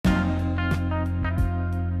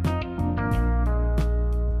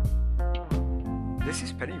This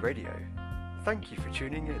is Penny Radio. Thank you for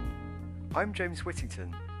tuning in. I'm James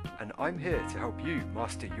Whittington, and I'm here to help you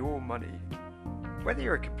master your money. Whether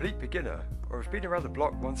you're a complete beginner or have been around the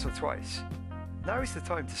block once or twice, now is the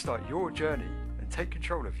time to start your journey and take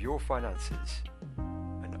control of your finances.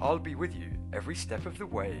 And I'll be with you every step of the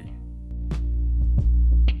way.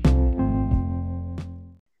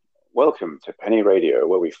 Welcome to Penny Radio,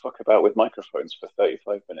 where we fuck about with microphones for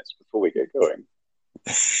 35 minutes before we get going.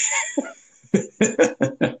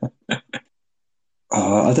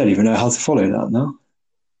 I don't even know how to follow that now.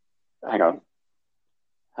 Hang on.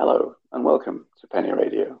 Hello, and welcome to Penny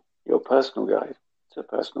Radio, your personal guide to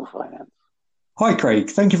personal finance. Hi, Craig.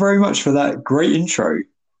 Thank you very much for that great intro.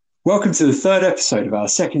 Welcome to the third episode of our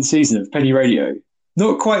second season of Penny Radio.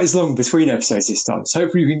 Not quite as long between episodes this time, so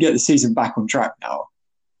hopefully we can get the season back on track now.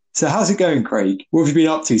 So how's it going, Craig? What have you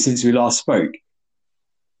been up to since we last spoke?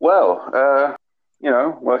 Well,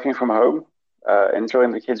 working from home,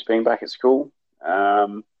 enjoying the kids being back at school.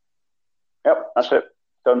 Yep, that's it.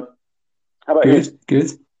 Done. How about you? Good.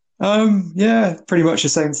 Yeah, pretty much the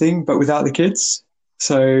same thing, but without the kids.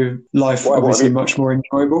 So life obviously much more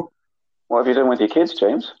enjoyable. What have you done with your kids,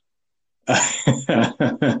 James?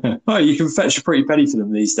 Oh, you can fetch a pretty penny for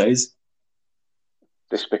them these days.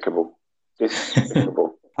 Despicable.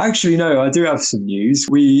 Actually, no, I do have some news.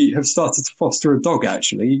 We have started to foster a dog,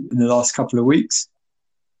 actually, in the last couple of weeks.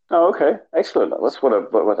 Oh, okay. Excellent.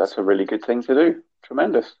 That's a really good thing to do.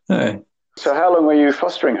 Tremendous. Yeah. So how long were you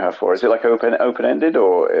fostering her for? Is it like open-ended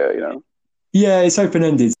or, Yeah, it's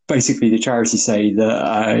open-ended. Basically, the charities say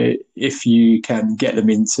that if you can get them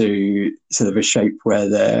into sort of a shape where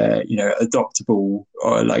they're, adoptable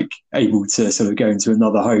or like able to sort of go into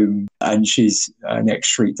another home, and she's an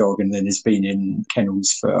ex-street dog and then has been in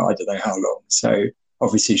kennels for I don't know how long. So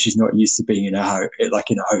obviously she's not used to being in a home.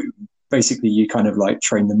 Basically, you kind of like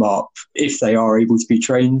train them up if they are able to be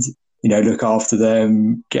trained, look after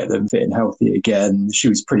them, get them fit and healthy again. She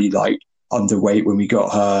was pretty underweight when we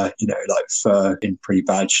got her, fur in pretty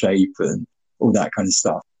bad shape and all that kind of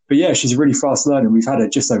stuff. But yeah, she's a really fast learner. We've had her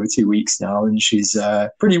just over 2 weeks now, and she's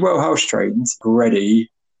pretty well house trained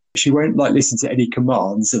already. She won't listen to any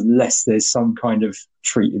commands unless there's some kind of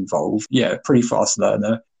treat involved. Yeah, pretty fast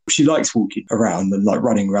learner. She likes walking around and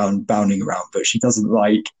running around, bounding around, but she doesn't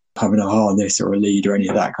like having a harness or a lead or any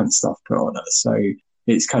of that kind of stuff put on her. So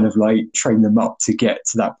it's kind of train them up to get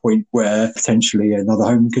to that point where potentially another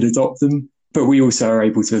home could adopt them. But we also are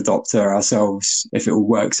able to adopt her ourselves if it all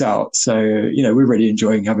works out. So, we're really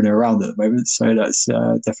enjoying having her around at the moment. So that's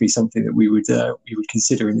definitely something that we would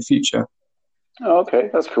consider in the future. Oh, okay,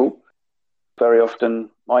 that's cool. Very often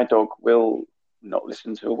my dog will not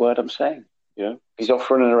listen to a word I'm saying. He's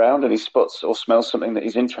off running around and he spots or smells something that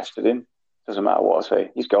he's interested in. Doesn't matter what I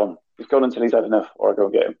say. He's gone. He's gone until he's had enough, or I go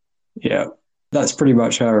and get him. Yeah, that's pretty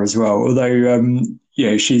much her as well. Although,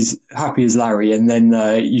 she's happy as Larry, and then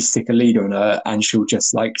you stick a lead on her and she'll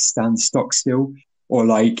just stand stock still or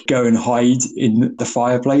go and hide in the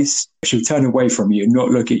fireplace. She'll turn away from you and not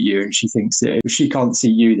look at you. And she thinks that if she can't see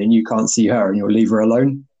you, then you can't see her and you'll leave her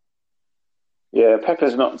alone. Yeah,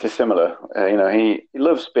 Pepper's not dissimilar. He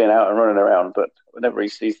loves being out and running around, but whenever he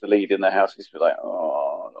sees the lead in the house, he's like,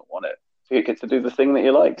 oh, I don't want it. So you get to do the thing that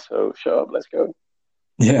you like. So shut up, let's go.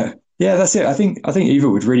 Yeah, that's it. I think Eva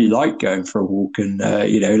would really like going for a walk and,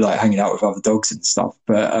 hanging out with other dogs and stuff.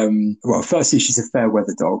 But, firstly, she's a fair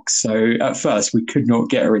weather dog. So at first we could not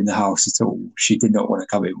get her in the house at all. She did not want to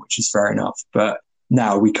come in, which is fair enough. But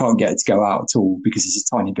now we can't get her to go out at all because it's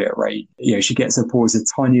a tiny bit of rain. She gets her paws a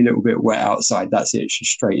tiny little bit wet outside. That's it. She's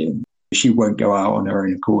straight in. She won't go out on her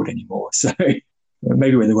own accord anymore. So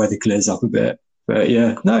maybe when the weather clears up a bit. But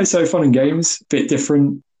yeah, no, so fun and games, bit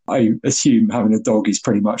different. I assume having a dog is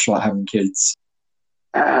pretty much like having kids.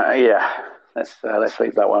 Yeah, let's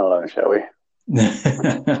leave that one alone, shall we?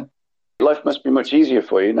 Life must be much easier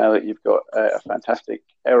for you now that you've got a fantastic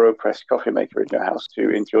AeroPress coffee maker in your house to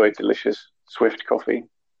enjoy delicious, swift coffee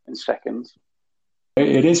in seconds.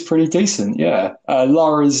 It is pretty decent, yeah.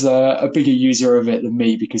 Lara's a bigger user of it than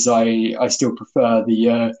me because I still prefer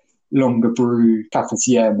the longer brew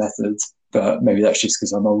cafetiere method. But maybe that's just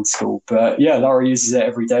because I'm old school. But yeah, Lara uses it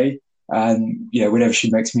every day. And, whenever she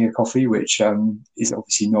makes me a coffee, which is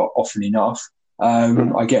obviously not often enough,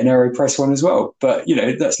 I get an AeroPress one as well. But,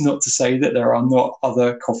 that's not to say that there are not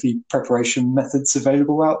other coffee preparation methods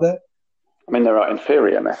available out there. I mean, there are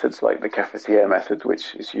inferior methods like the cafetiere method,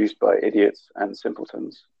 which is used by idiots and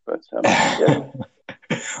simpletons. But, yeah.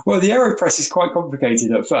 Well, the AeroPress is quite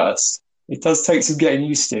complicated at first. It does take some getting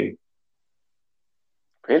used to.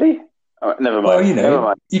 Really? Never Well, mind. Never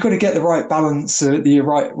mind. you've got to get the right balance, the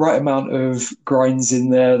right amount of grinds in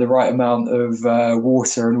there, the right amount of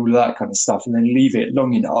water and all of that kind of stuff, and then leave it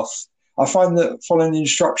long enough. I find that following the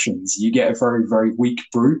instructions, you get a very, very weak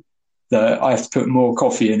brew that I have to put more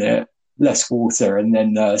coffee in it, less water, and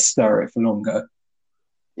then stir it for longer.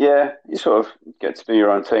 Yeah, you sort of get to do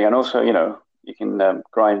your own thing, and also, you can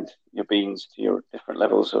grind your beans to your different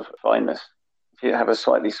levels of fineness. If you have a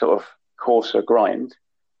slightly sort of coarser grind,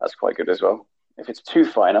 that's quite good as well. If it's too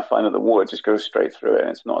fine, I find that the water just goes straight through it and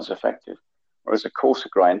it's not as effective. Whereas a coarser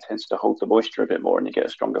grind tends to hold the moisture a bit more and you get a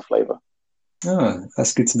stronger flavour. Oh,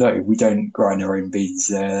 that's good to know. We don't grind our own beans.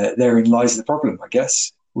 Therein lies the problem, I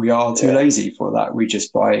guess. We are too lazy for that. We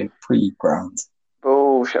just buy pre-ground.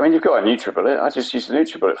 Bullshit. I mean, you've got a NutriBullet. I just used a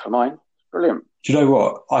NutriBullet for mine. Brilliant. Do you know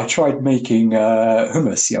what? I tried making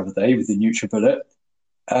hummus the other day with the NutriBullet,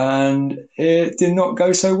 and it did not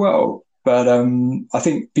go so well. But I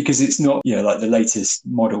think because it's not, like the latest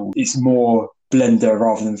model, it's more blender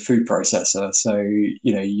rather than food processor. So,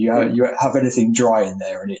 you have anything dry in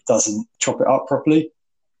there and it doesn't chop it up properly.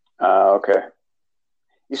 Okay.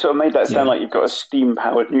 You sort of made that sound like you've got a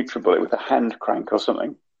steam-powered NutriBullet with a hand crank or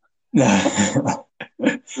something. I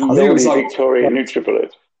think it was like Victorian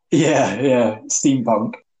NutriBullet. Yeah,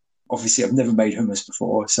 steampunk. Obviously, I've never made hummus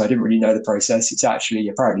before, so I didn't really know the process. It's actually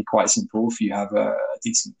apparently quite simple if you have a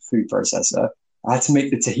decent food processor. I had to make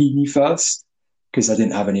the tahini first because I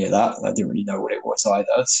didn't have any of that. I didn't really know what it was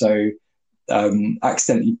either. So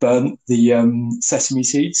accidentally burnt the sesame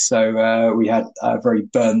seeds. So we had a very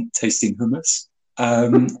burnt tasting hummus.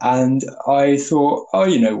 And I thought, oh,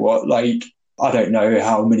 you know what? I don't know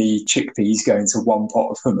how many chickpeas go into one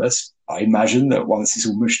pot of hummus. I imagine that once it's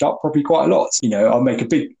all mushed up, probably quite a lot. I'll make a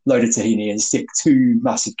big load of tahini and stick 2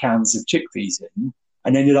 massive cans of chickpeas in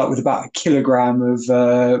and ended up with about 1 kilogram of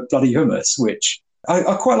bloody hummus, which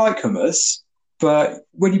I quite like hummus. But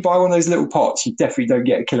when you buy one of those little pots, you definitely don't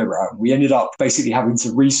get 1 kilogram. We ended up basically having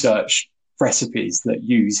to research recipes that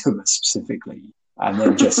use hummus specifically and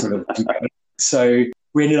then just sort of... So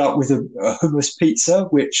we ended up with a hummus pizza,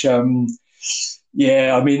 which... I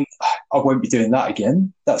mean, I won't be doing that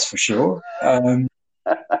again. That's for sure. I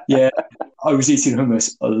was eating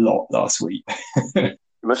hummus a lot last week. You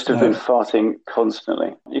must have been farting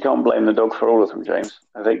constantly. You can't blame the dog for all of them, James.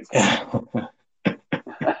 I think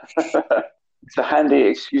it's a handy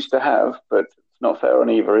excuse to have, but it's not fair on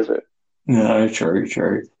either, is it? No, true.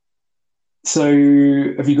 So,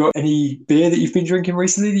 have you got any beer that you've been drinking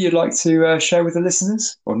recently that you'd like to share with the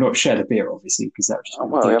listeners? Or not share the beer, obviously, because that just... I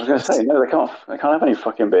was going to say, no, they can't have any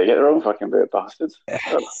fucking beer. Get their own fucking beer, bastards.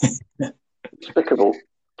 Despicable.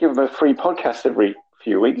 Give them a free podcast every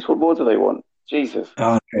few weeks. What more do they want? Jesus.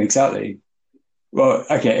 Oh, exactly. Well,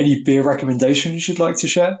 okay, any beer recommendations you'd like to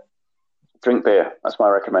share? Drink beer. That's my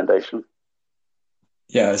recommendation.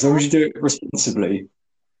 Yeah, as long as you do it responsibly.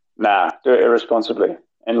 Nah, do it irresponsibly.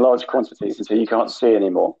 In large quantities until you can't see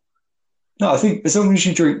anymore. No, I think as long as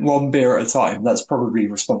you drink 1 beer at a time, that's probably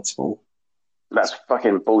responsible. That's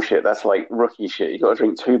fucking bullshit. That's like rookie shit. You got to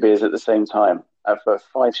drink 2 beers at the same time for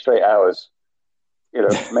 5 straight hours.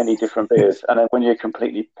 Many different beers. And then when you're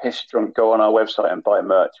completely pissed drunk, go on our website and buy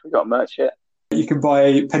merch. We got merch yet? You can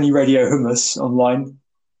buy Penny Radio Hummus online.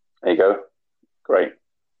 There you go. Great.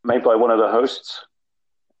 Made by one of the hosts.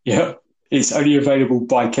 Yeah. It's only available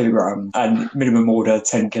by kilogram and minimum order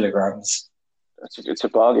 10 kilograms. It's a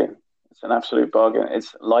bargain. It's an absolute bargain.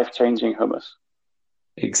 It's life-changing hummus.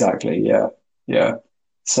 Exactly, yeah.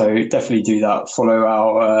 So definitely do that. Follow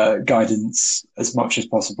our guidance as much as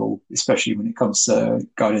possible, especially when it comes to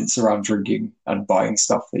guidance around drinking and buying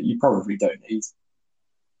stuff that you probably don't need.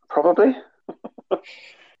 Probably?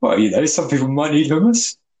 Well, some people might need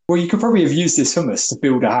hummus. Well, you could probably have used this hummus to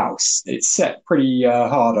build a house. It's set pretty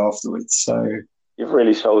hard afterwards, so... You've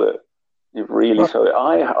really sold it. You've really sold it.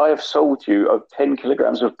 I have sold you 10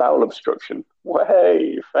 kilograms of bowel obstruction.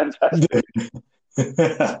 Way, fantastic.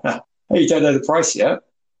 Hey, you don't know the price yet?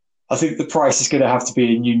 I think the price is going to have to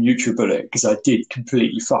be a new NutriBullet because I did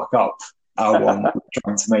completely fuck up our one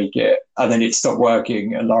trying to make it. And then it stopped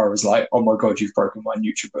working and Laura was like, oh my God, you've broken my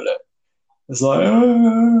NutriBullet. It's like,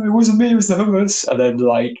 oh, it wasn't me, it was the hummus. And then,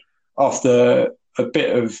 after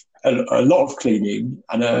a lot of cleaning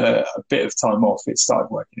and a bit of time off, it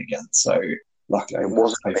started working again. So, luckily, it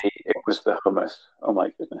wasn't me, it was the hummus. Oh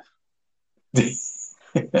my goodness.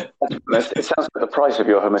 It sounds like the price of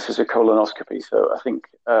your hummus is a colonoscopy. So I think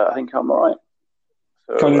I'm all right.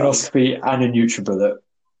 So, colonoscopy and a NutriBullet.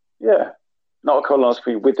 Yeah, not a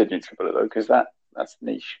colonoscopy with the NutriBullet though, because that's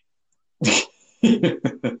niche.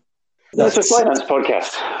 That's a finance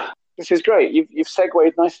podcast. This is great. You've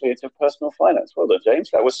segued nicely into personal finance. Well done,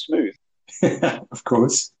 James. That was smooth. Of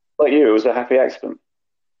course. Like you, it was a happy accident.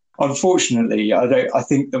 Unfortunately, I don't. I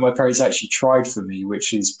think that my parents actually tried for me,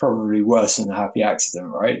 which is probably worse than a happy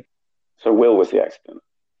accident, right? So Will was the accident.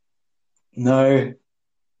 No,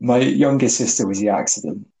 my younger sister was the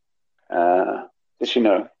accident. Did she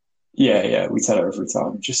know? Yeah, yeah, we tell her every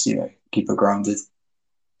time. Just, keep her grounded.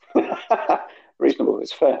 Reasonable.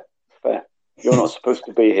 It's fair. It's fair. You're not supposed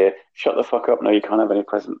to be here. Shut the fuck up. No, you can't have any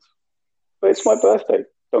presents. But it's my birthday.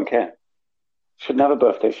 Don't care. Shouldn't have a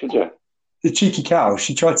birthday, should you? The cheeky cow,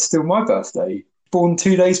 she tried to steal my birthday. Born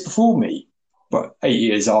 2 days before me. Well, 8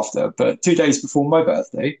 years after, but 2 days before my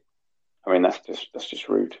birthday. I mean, that's just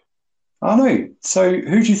rude. I know. So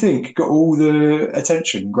who do you think got all the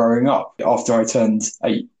attention growing up after I turned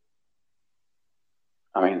 8?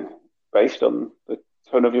 I mean, based on the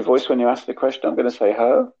tone of your voice when you asked the question, I'm going to say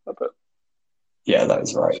her. But Yeah, that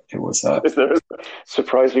was right. It was her. is there a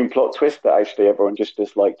surprising plot twist that actually everyone just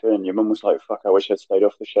disliked her and your mum was like, fuck, I wish I'd stayed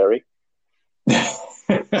off the sherry?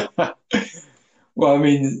 Well, I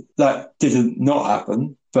mean, that didn't not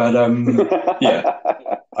happen, but yeah,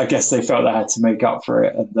 I guess they felt they had to make up for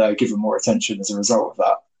it and give them more attention as a result of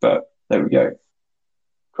that. But there we go.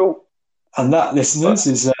 Cool. And that, listeners,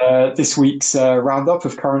 is this week's roundup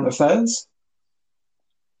of current affairs.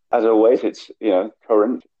 As always, it's,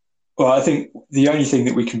 current. Well, I think the only thing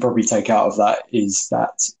that we can probably take out of that is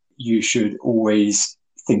that you should always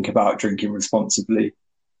think about drinking responsibly.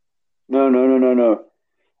 No.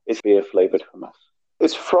 It's beer flavored from us.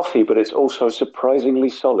 It's frothy, but it's also surprisingly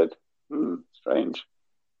solid. Strange.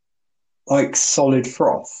 Like solid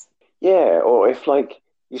froth. Yeah, or if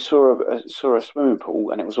you saw a swimming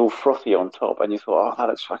pool and it was all frothy on top, and you thought, oh, that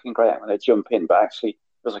looks fucking great, I'm going to jump in, but actually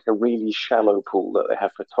it was like a really shallow pool that they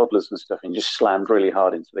have for toddlers and stuff, and you just slammed really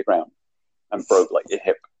hard into the ground and broke like your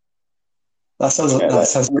hip. That sounds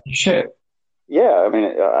really shit. Yeah, I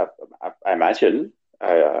mean, I imagine.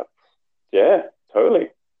 Yeah, totally.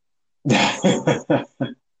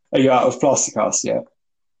 Are you out of plastic ice yet?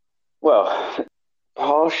 Well,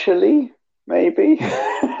 partially, maybe.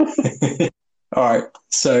 All right,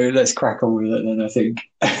 so let's crack on with it then, I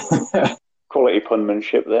think. Quality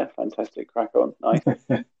punmanship there. Fantastic. Crack on. Nice.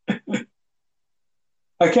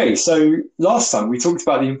 Okay, so last time we talked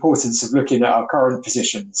about the importance of looking at our current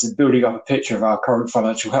positions and building up a picture of our current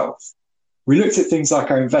financial health. We looked at things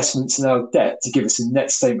like our investments and our debt to give us a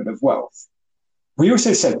net statement of wealth. We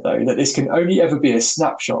also said, though, that this can only ever be a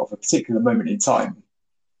snapshot of a particular moment in time.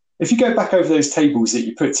 If you go back over those tables that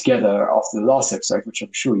you put together after the last episode, which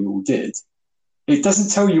I'm sure you all did, it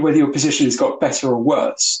doesn't tell you whether your position has got better or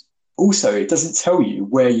worse. Also, it doesn't tell you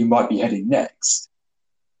where you might be heading next.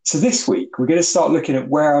 So this week, we're going to start looking at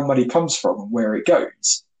where our money comes from and where it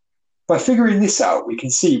goes. By figuring this out, we can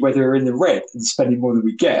see whether we're in the red and spending more than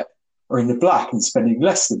we get, or in the black and spending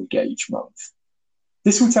less than we get each month.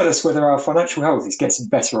 This will tell us whether our financial health is getting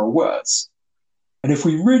better or worse. And if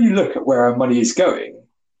we really look at where our money is going,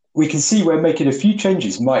 we can see where making a few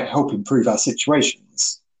changes might help improve our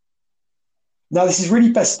situations. Now, this is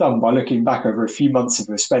really best done by looking back over a few months of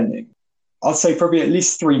your spending. I'd say probably at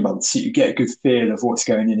least 3 months so you get a good feel of what's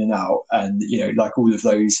going in and out and, like all of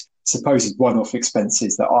those supposed one-off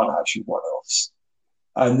expenses that aren't actually one-offs.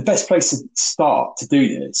 And the best place to start to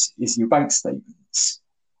do this is your bank statements.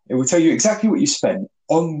 It will tell you exactly what you spent,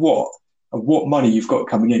 on what, and what money you've got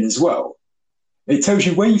coming in as well. It tells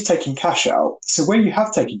you where you've taken cash out. So where you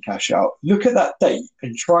have taken cash out, look at that date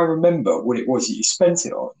and try and remember what it was that you spent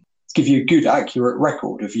it on to give you a good, accurate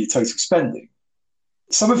record of your total spending.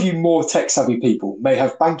 Some of you more tech-savvy people may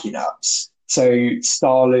have banking apps, so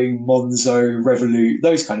Starling, Monzo, Revolut,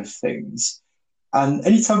 those kind of things. And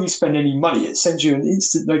anytime you spend any money, it sends you an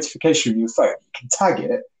instant notification on your phone. You can tag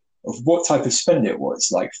it of what type of spend it was,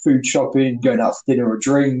 like food shopping, going out for dinner or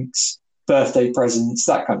drinks, birthday presents,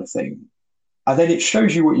 that kind of thing. And then it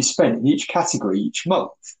shows you what you spent in each category each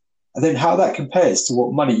month, and then how that compares to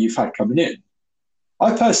what money you've had coming in.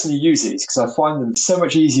 I personally use these because I find them so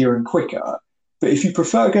much easier and quicker, but if you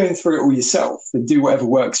prefer going through it all yourself, then do whatever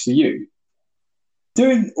works for you.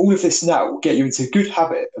 Doing all of this now will get you into a good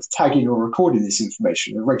habit of tagging or recording this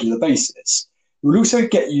information on a regular basis. It will also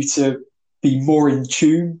get you to be more in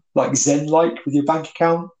tune, like Zen-like with your bank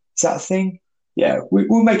account. Is that a thing? Yeah,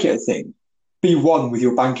 we'll make it a thing. Be one with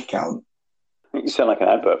your bank account. You sound like an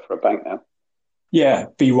advert for a bank now. Yeah,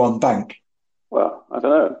 be one bank. Well, I don't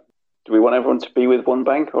know. Do we want everyone to be with one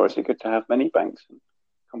bank, or is it good to have many banks and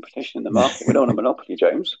competition in the market? We don't want a monopoly,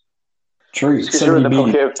 James. True. Because you're in the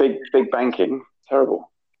pocket of big banking. Terrible.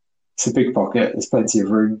 It's a big pocket. There's plenty of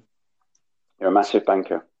room. You're a massive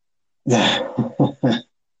banker.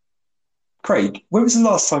 Craig, when was the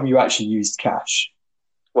last time you actually used cash?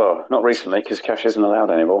 Well, not recently because cash isn't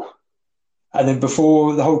allowed anymore. And then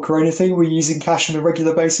before the whole Corona thing, were you using cash on a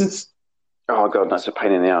regular basis? Oh God, that's a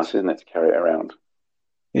pain in the ass, isn't it, to carry it around?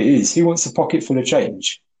 It is. Who wants a pocket full of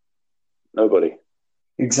change? Nobody.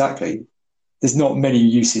 Exactly. There's not many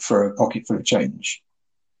uses for a pocket full of change.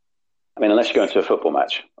 I mean, unless you're going to a football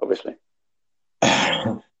match, obviously.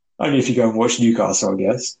 Only if you go and watch Newcastle, I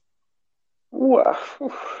guess. Well,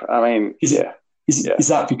 I mean, Is it? yeah. Is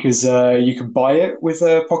that because you can buy it with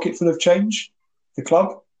a pocket full of change? The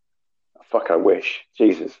club? Fuck, I wish.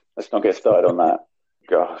 Jesus, let's not get started on that.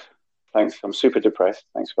 God, thanks. I'm super depressed.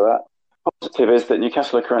 Thanks for that. Positive is that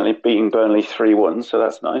Newcastle are currently beating Burnley 3-1, so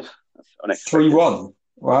that's nice. That's unexpected. 3-1?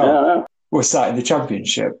 Wow. Yeah, What's that in the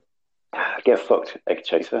Championship? get fucked, egg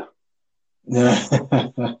chaser.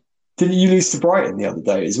 Didn't you lose to Brighton the other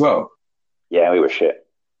day as well? Yeah, we were shit.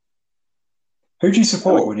 Who do you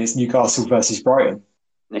support when it's Newcastle versus Brighton?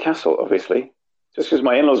 Newcastle, obviously. Just because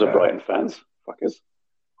my in-laws are Brighton fans. Fuckers.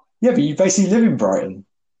 Yeah, but you basically live in Brighton.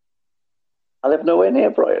 I live nowhere near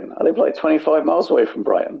Brighton. I live like 25 miles away from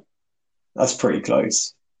Brighton. That's pretty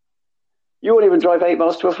close. You won't even drive 8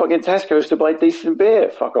 miles to a fucking Tesco's to buy decent beer.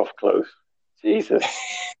 Fuck off, close. Jesus.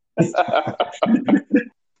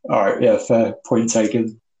 All right, yeah, fair point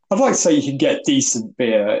taken. I'd like to say you can get decent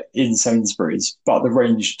beer in Sainsbury's, but the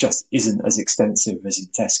range just isn't as extensive as in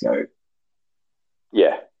Tesco.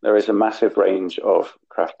 Yeah, there is a massive range of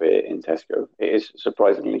craft beer in Tesco. It is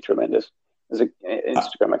surprisingly tremendous. There's an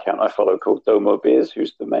Instagram account I follow called Domo Beers,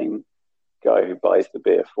 who's the main guy who buys the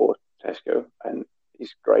beer for Tesco, and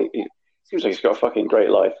he's great. He seems like he's got a fucking great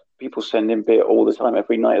life. People send him beer all the time.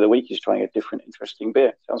 Every night of the week, he's trying a different, interesting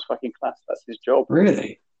beer. Sounds fucking class. That's his job.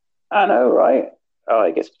 Really? I know, right? Oh,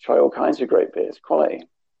 he gets to try all kinds of great beers, quality.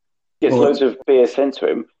 He gets loads of beer sent to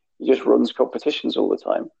him. He just runs competitions all the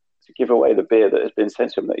time to give away the beer that has been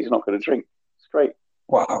sent to him that he's not going to drink. It's great.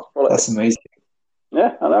 Wow, that's amazing.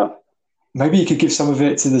 Yeah, I know. Maybe you could give some of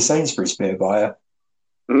it to the Sainsbury's beer buyer.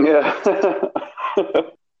 Yeah.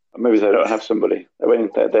 Maybe they don't have somebody.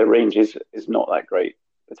 Their range is not that great.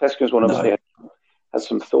 The Tesco's one obviously has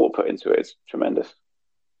some thought put into it. It's tremendous.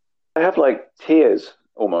 They have like tiers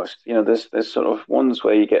almost. You know, there's sort of ones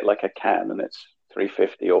where you get like a can and it's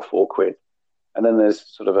 £3.50 or £4, and then there's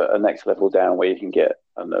sort of a next level down where you can get,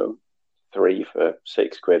 I don't know, 3 for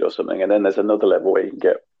 £6 or something, and then there's another level where you can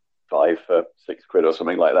get 5 for £6 or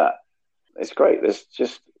something like that. It's great. There's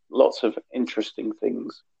just lots of interesting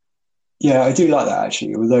things. Yeah, I do like that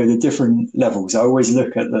actually. Although the different levels, I always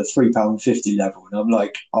look at the £3.50 level and I'm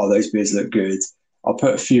like, oh, those beers look good. I'll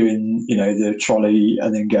put a few in, the trolley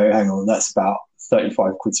and then go, hang on, that's about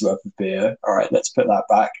 35 quid's worth of beer. All right, let's put that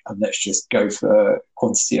back and let's just go for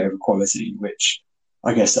quantity over quality, which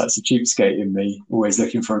I guess that's a cheapskate in me, always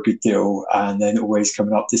looking for a good deal and then always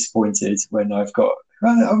coming up disappointed when I've got,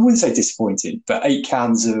 I wouldn't say disappointed, but 8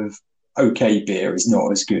 cans of okay beer is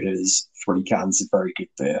not as good as 3 cans of very good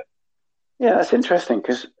beer. Yeah, that's interesting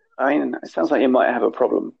because, it sounds like you might have a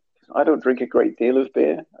problem. I don't drink a great deal of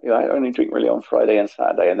beer. I only drink really on Friday and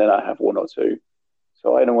Saturday, and then I have 1 or 2.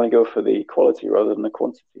 So I don't want to go for the quality rather than the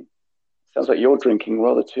quantity. Sounds like you're drinking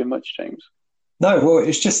rather too much, James. No, well,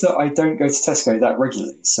 it's just that I don't go to Tesco that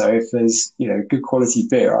regularly. So if there's, good quality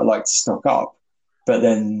beer, I like to stock up. But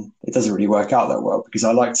then it doesn't really work out that well because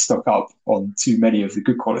I like to stock up on too many of the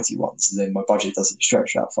good quality ones, and then my budget doesn't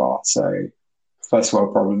stretch that far. So first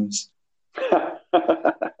world problems.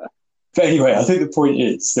 But anyway, I think the point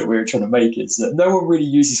is that we're trying to make is that no one really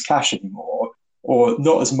uses cash anymore, or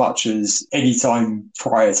not as much as any time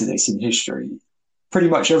prior to this in history. Pretty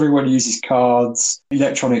much everyone uses cards,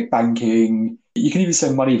 electronic banking. You can even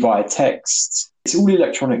send money via text. It's all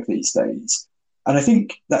electronic these days. And I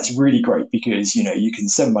think that's really great because, you can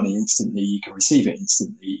send money instantly, you can receive it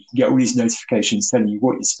instantly, you can get all these notifications telling you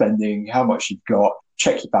what you're spending, how much you've got,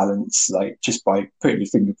 check your balance, like just by putting your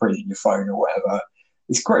fingerprint in your phone or whatever.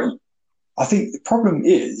 It's great. I think the problem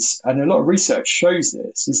is, and a lot of research shows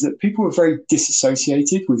this, is that people are very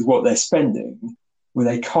disassociated with what they're spending when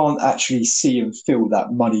they can't actually see and feel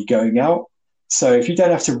that money going out. So if you don't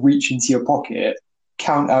have to reach into your pocket,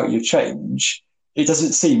 count out your change, it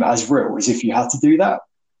doesn't seem as real as if you had to do that.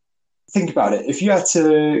 Think about it. If you had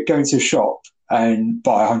to go into a shop and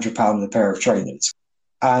buy £100 and a pair of trainers,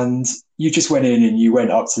 and you just went in and you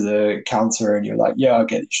went up to the counter and you're like, yeah, I'll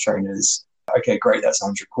get these trainers. Okay, great, that's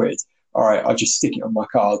 £100. All right, I'll just stick it on my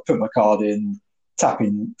card, put my card in, tap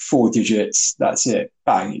in 4 digits, that's it,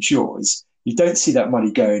 bang, it's yours. You don't see that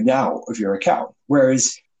money going out of your account.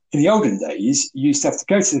 Whereas in the olden days, you used to have to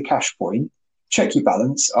go to the cash point, check your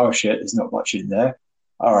balance. Oh shit, there's not much in there.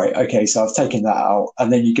 All right, okay, so I've taken that out.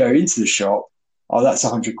 And then you go into the shop. oh, that's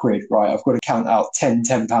 100 quid, right? I've got to count out 10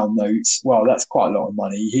 £10 notes. Well, that's quite a lot of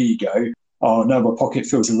money. Here you go. Oh, no, my pocket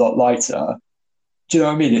feels a lot lighter. Do you know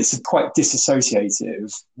what I mean? It's quite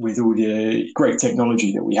disassociative with all the great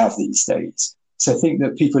technology that we have these days. So I think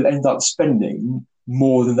that people end up spending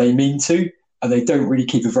more than they mean to, and they don't really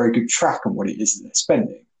keep a very good track on what it is that they're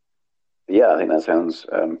spending. Yeah, I think that sounds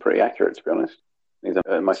pretty accurate, to be honest.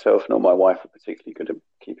 Neither myself nor my wife are particularly good at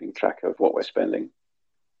keeping track of what we're spending.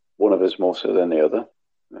 One of us more so than the other.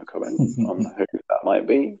 No comment on who that might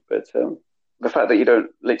be. But the fact that you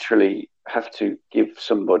don't literally have to give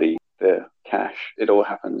somebody the cash, it all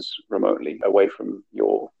happens remotely away from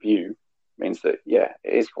your view, means that, yeah,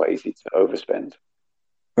 it is quite easy to overspend.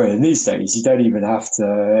 But in these days, you don't even have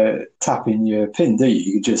to tap in your PIN, do you?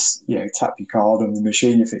 You can just, tap your card on the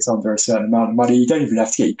machine if it's under a certain amount of money. You don't even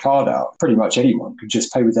have to get your card out. Pretty much anyone can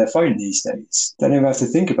just pay with their phone these days. Don't even have to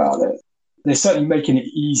think about it. They're certainly making it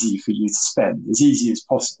easy for you to spend, as easy as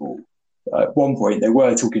possible. At one point, they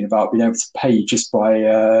were talking about being able to pay just by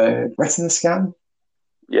retina scan.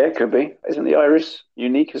 Yeah, it could be. Isn't the iris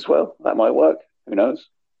unique as well? That might work. Who knows?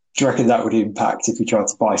 Do you reckon that would impact if you tried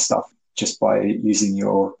to buy stuff just by using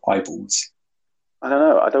your eyeballs? I don't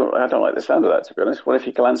know. I don't like the sound of that, to be honest. What if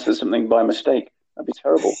you glance at something by mistake? That'd be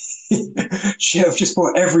terrible. Shit, I've just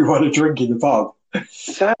bought everyone a drink in the pub.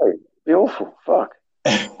 Exactly. It'd be awful. Fuck.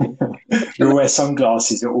 You'll wear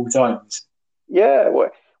sunglasses at all times. Yeah.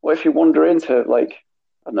 What if you wander into, like,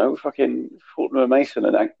 I don't know, fucking Fortnum & Mason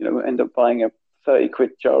and, end up buying a 30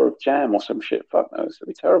 quid jar of jam or some shit? Fuck knows. It'd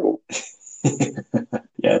be terrible.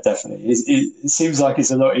 Yeah, definitely. It seems like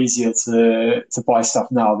it's a lot easier to buy stuff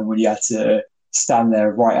now than when you had to stand there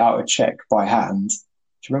and write out a check by hand. Do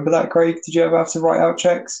you remember that, Craig? Did you ever have to write out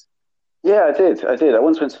checks? Yeah, I did. I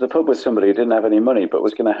once went to the pub with somebody who didn't have any money but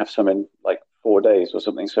was going to have some in like 4 days or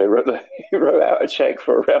something. So he wrote out a check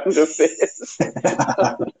for a round of beers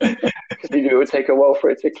because he knew it would take a while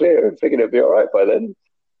for it to clear and figured it'd be all right by then.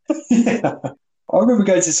 Yeah. I remember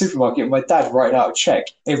going to the supermarket and my dad writing out a check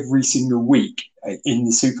every single week in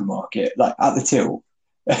the supermarket, like at the till.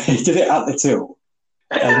 He did it at the till.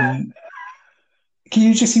 Can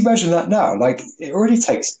you just imagine that now? Like, it already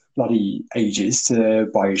takes bloody ages to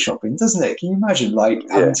buy your shopping, doesn't it? Can you imagine,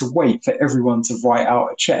 having to wait for everyone to write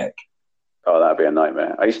out a check? Oh, that'd be a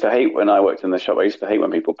nightmare. I used to hate when I worked in the shop. I used to hate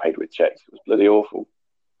when people paid with checks. It was bloody awful.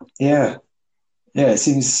 Yeah. Yeah, it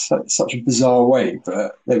seems such a bizarre way,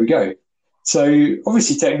 but there we go. So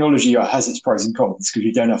obviously technology has its pros and cons because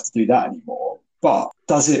you don't have to do that anymore. But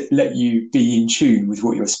does it let you be in tune with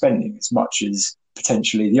what you're spending as much as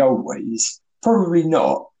potentially the old ways? Probably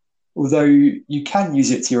not. Although you can use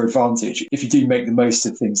it to your advantage if you do make the most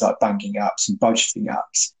of things like banking apps and budgeting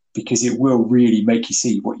apps, because it will really make you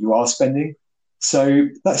see what you are spending. So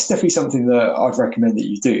that's definitely something that I'd recommend that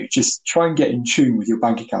you do. Just try and get in tune with your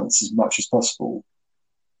bank accounts as much as possible.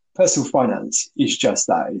 Personal finance is just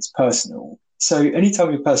that, it's personal. So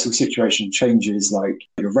anytime your personal situation changes, like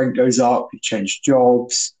your rent goes up, you change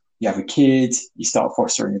jobs, you have a kid, you start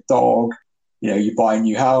fostering a dog, you buy a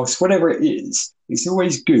new house, whatever it is, it's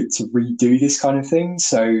always good to redo this kind of thing.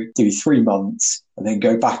 So do 3 months and then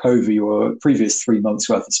go back over your previous 3 months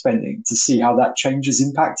worth of spending to see how that change has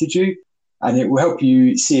impacted you. And it will help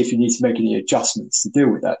you see if you need to make any adjustments to deal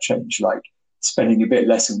with that change, like spending a bit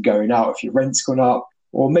less on going out if your rent's gone up,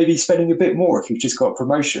 or maybe spending a bit more if you've just got a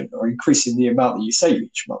promotion, or increasing the amount that you save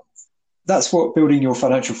each month. That's what building your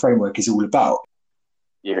financial framework is all about.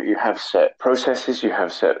 You have set processes, you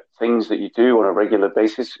have set things that you do on a regular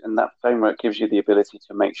basis, and that framework gives you the ability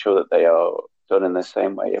to make sure that they are done in the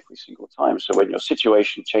same way every single time. So when your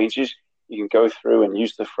situation changes, you can go through and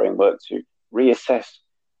use the framework to reassess,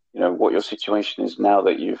 what your situation is now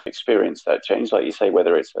that you've experienced that change. Like you say,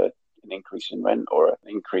 whether it's an increase in rent or an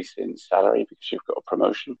increase in salary because you've got a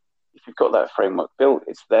promotion. If you've got that framework built,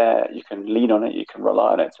 it's there. You can lean on it. You can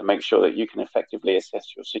rely on it to make sure that you can effectively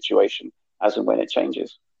assess your situation as and when it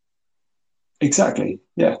changes. Exactly.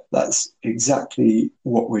 Yeah, that's exactly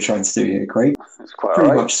what we're trying to do here, Craig. That's quite pretty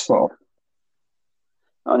right. much spot on.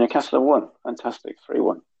 Oh, Newcastle have won. Fantastic.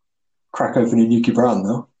 3-1. Crack open a Nuki Brown,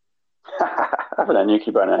 though. I haven't had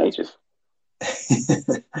Nuki Brown in ages.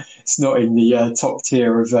 It's not in the top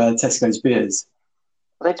tier of Tesco's beers.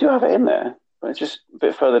 Well, they do have it in there, but it's just a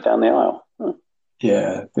bit further down the aisle.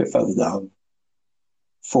 Yeah, a bit further down.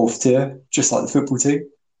 4th tier, just like the football team.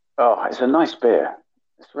 Oh, it's a nice beer.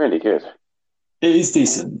 It's really good. It is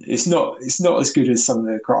decent. It's not as good as some of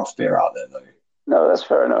the craft beer out there, though. No, that's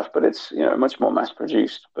fair enough, but it's much more mass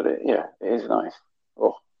produced. But it is nice.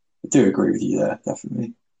 Oh, I do agree with you there,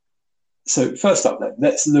 definitely. So first up then,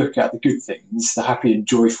 let's look at the good things, the happy and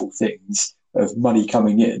joyful things of money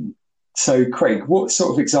coming in. So, Craig, what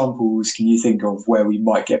sort of examples can you think of where we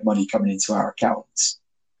might get money coming into our accounts?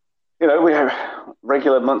 We have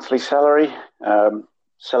regular monthly salary,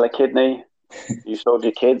 sell a kidney. You sold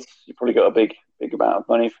your kids, you probably got a big amount of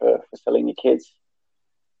money for selling your kids.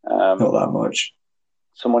 Not that much.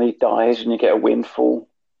 Somebody dies and you get a windfall.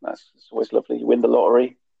 That's always lovely. You win the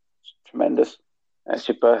lottery. It's tremendous. It's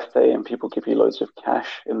your birthday and people give you loads of cash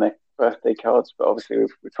in their birthday cards. But obviously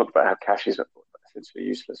we've talked about how cash is essentially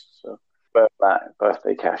useless. So that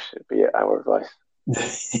birthday cash would be our advice.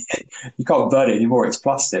 You can't burn it anymore. It's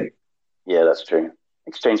plastic. Yeah, that's true.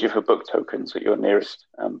 Exchange it for book tokens at your nearest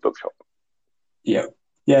bookshop. Yeah.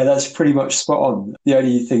 Yeah, that's pretty much spot on. The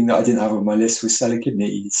only thing that I didn't have on my list was sell a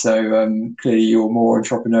kidney. So clearly you're more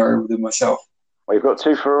entrepreneurial than myself. Well, you've got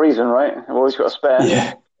two for a reason, right? I've always got a spare.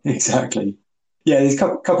 Yeah, exactly. Yeah, there's a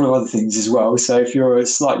couple of other things as well. So if you're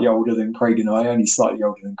slightly older than Craig and I, only slightly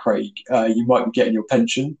older than Craig, you might be getting your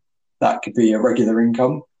pension. That could be a regular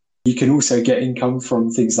income. You can also get income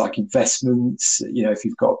from things like investments, if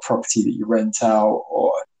you've got a property that you rent out,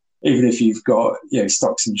 or even if you've got,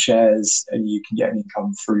 stocks and shares, and you can get an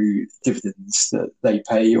income through dividends that they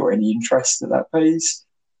pay or any interest that pays.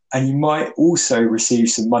 And you might also receive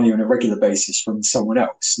some money on a regular basis from someone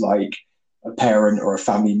else, like a parent or a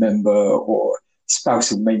family member, or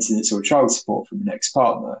spousal maintenance or child support from an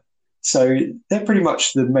ex-partner. So they're pretty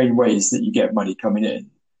much the main ways that you get money coming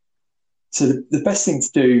in. So the best thing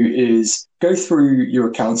to do is go through your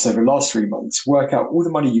accounts over the last 3 months, work out all the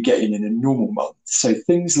money you get in a normal month. So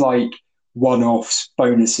things like one-offs,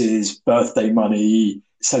 bonuses, birthday money,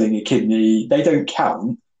 selling a kidney, they don't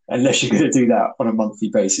count unless you're going to do that on a monthly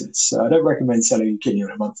basis. So I don't recommend selling a kidney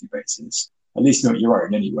on a monthly basis, at least not your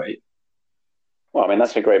own anyway. Well, I mean,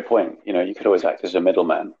 that's a great point. You could always act as a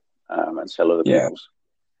middleman and sell other people's.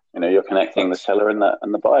 You're connecting the seller and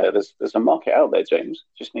the buyer. There's a market out there, James.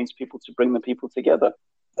 It just needs people to bring the people together.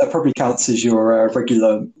 That probably counts as your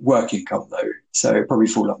regular work income, though. So it probably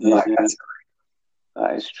fall under that category.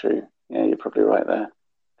 That is true. Yeah, you're probably right there.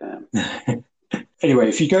 Damn. Anyway,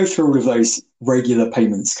 if you go through all of those regular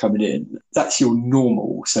payments coming in, that's your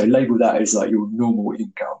normal. So label that as like your normal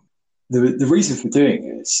income. The reason for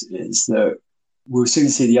doing this is that we'll soon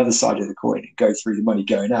see the other side of the coin and go through the money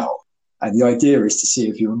going out. And the idea is to see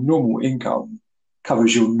if your normal income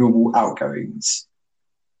covers your normal outgoings.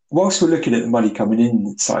 Whilst we're looking at the money coming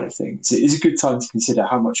in side of things, it is a good time to consider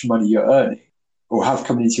how much money you're earning or have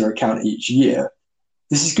coming into your account each year.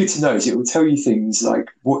 This is good to know, as it will tell you things like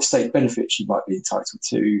what state benefits you might be entitled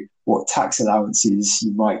to, what tax allowances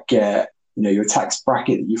you might get, your tax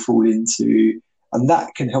bracket that you fall into, and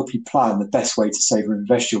that can help you plan the best way to save or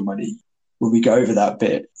invest your money when we go over that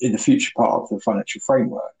bit in the future part of the financial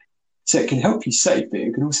framework. So it can help you save, but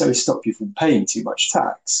it can also stop you from paying too much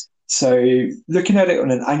tax. So looking at it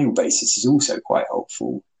on an annual basis is also quite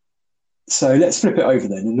helpful. So let's flip it over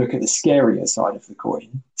then and look at the scarier side of the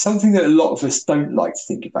coin. Something that a lot of us don't like to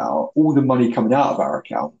think about, all the money coming out of our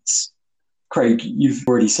accounts. Craig, you've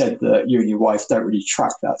already said that you and your wife don't really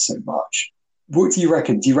track that so much. What do you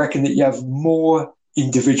reckon? Do you reckon that you have more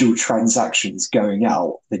individual transactions going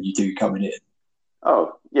out than you do coming in?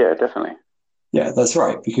 Oh, yeah, definitely. Yeah, that's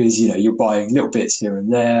right. Because, you're buying little bits here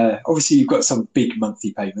and there. Obviously, you've got some big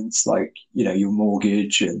monthly payments like, your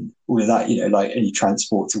mortgage and all of that, like any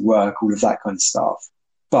transport to work, all of that kind of stuff.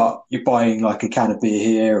 But you're buying like a can of beer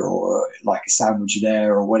here or like a sandwich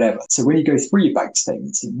there or whatever. So when you go through your bank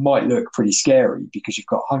statements, it might look pretty scary because you've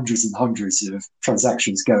got hundreds and hundreds of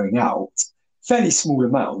transactions going out, fairly small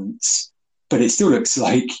amounts. But it still looks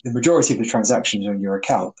like the majority of the transactions on your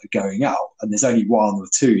account are going out and there's only one or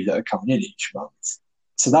two that are coming in each month.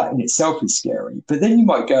 So that in itself is scary. But then you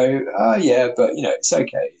might go, it's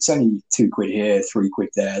okay. It's only £2 here, £3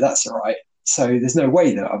 there. That's all right. So there's no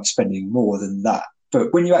way that I'm spending more than that.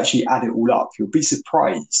 But when you actually add it all up, you'll be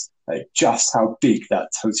surprised at just how big that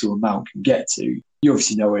total amount can get to. You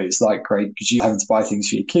obviously know what it's like, Craig, because you're having to buy things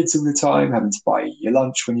for your kids all the time, having to buy your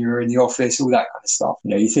lunch when you're in the office, all that kind of stuff.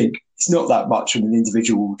 You think it's not that much on an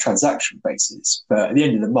individual transaction basis, but at the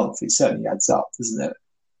end of the month, it certainly adds up, doesn't it?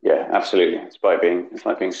 Yeah, absolutely. It's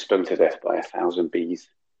like being stung to death by 1,000 bees.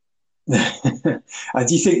 And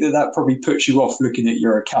do you think that probably puts you off looking at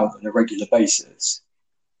your account on a regular basis?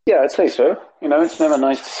 Yeah, I'd say so. It's never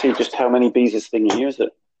nice to see just how many bees are stinging you, is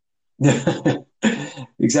it?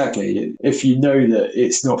 Exactly. If you know that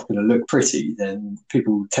it's not going to look pretty, then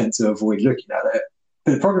people tend to avoid looking at it.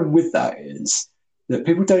 But the problem with that is that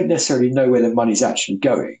people don't necessarily know where their money's actually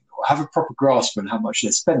going or have a proper grasp on how much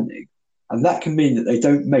they're spending. And that can mean that they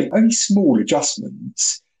don't make only small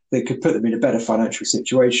adjustments that could put them in a better financial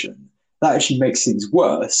situation. that actually makes things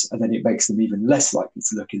worse, and then it makes them even less likely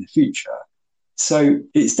to look in the future. So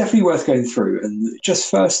it's definitely worth going through and just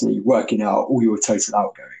firstly working out all your total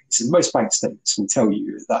outgoings. And most bank statements will tell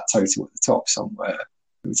you that total at the top somewhere.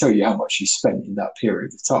 It will tell you how much you spent in that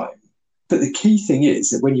period of time. But the key thing is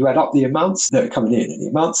that when you add up the amounts that are coming in and the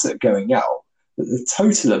amounts that are going out, that the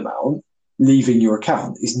total amount leaving your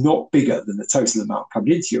account is not bigger than the total amount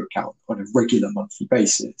coming into your account on a regular monthly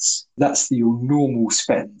basis. That's your normal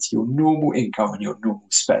spend, your normal income and your normal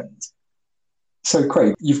spend. So,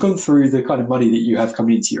 Craig, you've gone through the kind of money that you have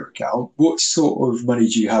coming into your account. What sort of money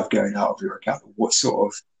do you have going out of your account? What sort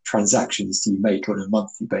of transactions do you make on a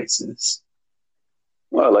monthly basis?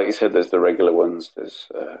 Well, like you said, there's the regular ones. There's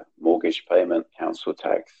mortgage payment, council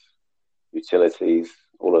tax, utilities,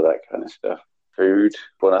 all of that kind of stuff. Food.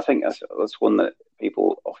 Well, I think that's one that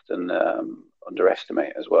people often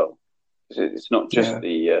underestimate as well. It's not just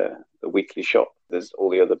the weekly shop. There's all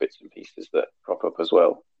the other bits and pieces that crop up as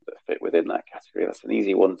well that fit within that category. That's an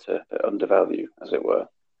easy one to undervalue, as it were.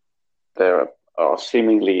 There are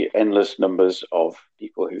seemingly endless numbers of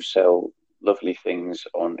people who sell lovely things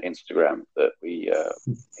on Instagram that we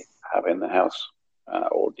have in the house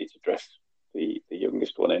or need to dress the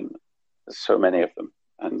youngest one in. There's so many of them,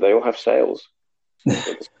 and they all have sales.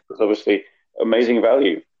 It's obviously amazing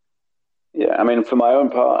value. Yeah, I mean, for my own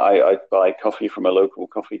part, I buy coffee from a local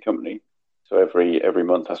coffee company. So every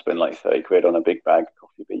month I spend like 30 quid on a big bag of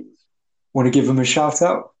coffee beans. Want to give them a shout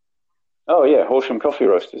out? Oh yeah, Horsham Coffee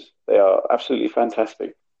Roasters. They are absolutely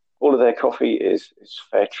fantastic. All of their coffee is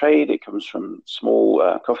fair trade. It comes from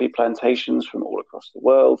small coffee plantations from all across the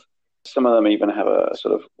world. Some of them even have a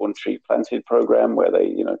sort of one tree planted program where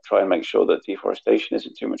they, try and make sure that deforestation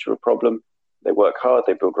isn't too much of a problem. They work hard.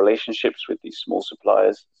 They build relationships with these small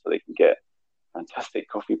suppliers so they can get fantastic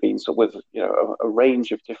coffee beans with, a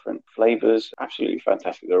range of different flavors. Absolutely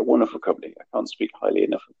fantastic. They're a wonderful company. I can't speak highly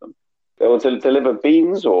enough of them. They will deliver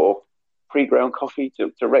beans or pre-ground coffee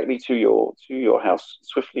directly to your house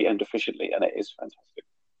swiftly and efficiently, and it is fantastic.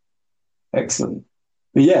 Excellent.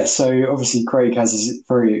 But yeah, so obviously Craig has his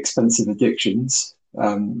very expensive addictions,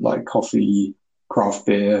 like coffee, craft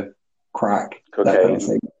beer, crack, cocaine, that kind of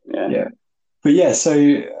thing. Yeah. But yeah,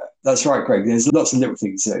 so that's right, Craig. There's lots of little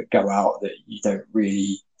things that go out that you don't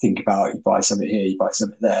really think about. You buy something here, you buy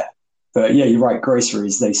something there. But yeah, you're right.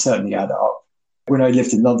 Groceries, they certainly add up. When I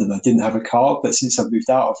lived in London, I didn't have a car, but since I moved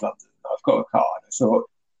out of London, I've got a car. And I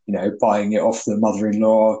thought, buying it off the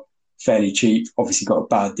mother-in-law, fairly cheap. Obviously got a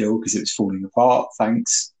bad deal because it was falling apart.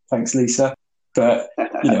 Thanks, Lisa. But,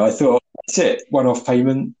 I thought, that's it. One-off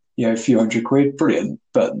payment, a few hundred quid, brilliant.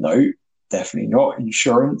 But no, definitely not.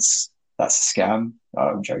 Insurance, that's a scam.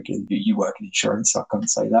 I'm joking. You work in insurance, so I can't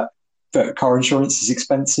say that. But car insurance is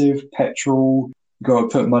expensive. Petrol, you've got to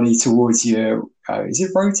put money towards your, is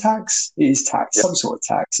it road tax? It is tax, Some sort of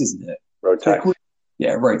tax, isn't it? Road tax.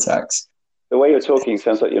 Yeah, road tax. The way you're talking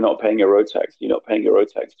sounds like you're not paying your road tax. You're not paying your road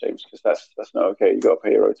tax, James, because that's not okay. You've got to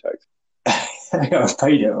pay your road tax. I've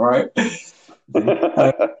paid it, right?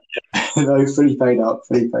 No, fully paid up.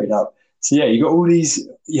 So yeah, you got all these,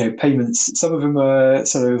 payments. Some of them are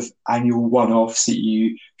sort of annual one-offs that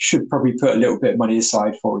you should probably put a little bit of money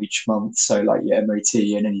aside for each month. So like your MOT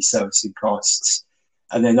and any servicing costs.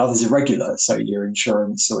 And then others are regular. So your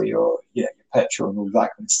insurance or your petrol and all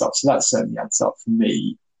that kind of stuff. So that certainly adds up for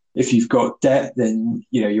me. If you've got debt, then,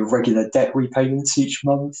 your regular debt repayments each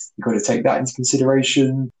month, you've got to take that into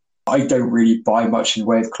consideration. I don't really buy much in the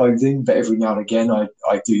way of clothing, but every now and again I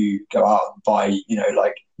do go out and buy,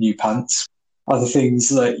 like new pants. Other things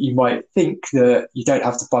that you might think that you don't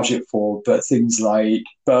have to budget for, but things like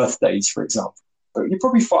birthdays, for example. But you'll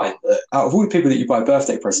probably find that out of all the people that you buy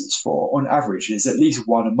birthday presents for, on average, there's at least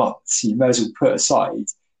one a month. So you may as well put aside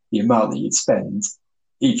the amount that you'd spend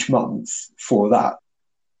each month for that.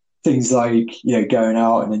 Things like, going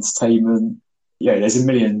out and entertainment. There's a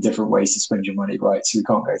million different ways to spend your money, right? So we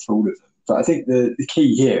can't go through all of them. But I think the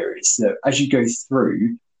key here is that as you go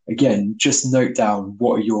through, again, just note down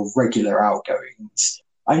what are your regular outgoings.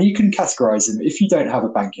 And you can categorize them. If you don't have a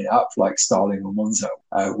banking app like Starling or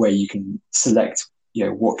Monzo, where you can select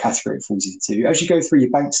what category it falls into, as you go through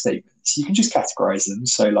your bank statements, you can just categorize them.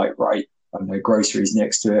 So like, right, I don't know, groceries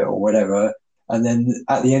next to it or whatever. And then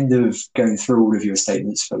at the end of going through all of your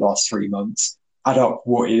statements for the last 3 months, add up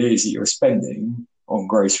what it is that you're spending on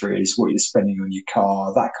groceries, what you're spending on your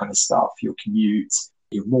car, that kind of stuff, your commute,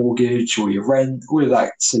 your mortgage or your rent, all of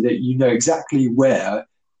that, so that you know exactly where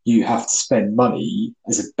you have to spend money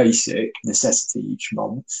as a basic necessity each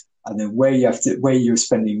month, and then where you're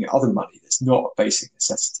spending other money that's not a basic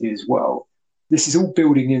necessity as well. This is all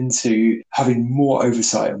building into having more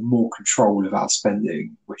oversight and more control of our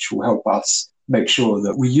spending, which will help us make sure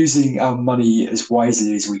that we're using our money as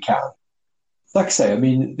wisely as we can. Like I say, I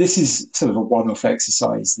mean, this is sort of a one-off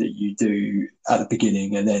exercise that you do at the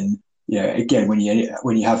beginning, and then, again, when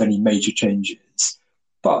you have any major changes.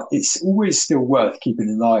 But it's always still worth keeping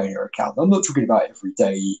an eye on your account. I'm not talking about every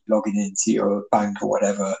day logging into your bank or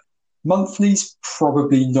whatever. Monthly's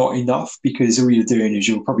probably not enough, because all you're doing is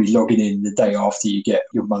you're probably logging in the day after you get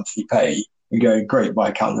your monthly pay and going, great, my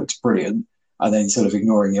account looks brilliant, and then sort of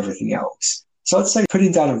ignoring everything else. So I'd say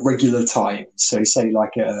putting down a regular time. So say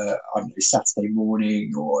like a Saturday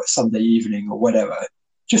morning or Sunday evening or whatever,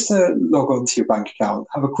 just to log on to your bank account,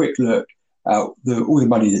 have a quick look at all the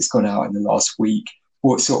money that's gone out in the last week,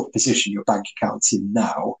 what sort of position your bank account's in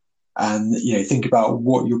now, and think about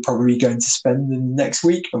what you're probably going to spend in the next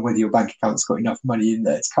week and whether your bank account's got enough money in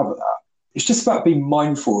there to cover that. It's just about being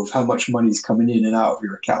mindful of how much money is coming in and out of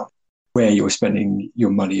your account, where you're spending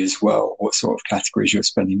your money as well, what sort of categories you're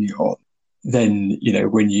spending it on. Then,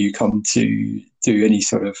 when you come to do any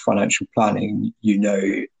sort of financial planning,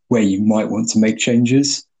 where you might want to make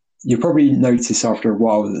changes. You'll probably notice after a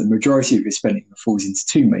while that the majority of your spending falls into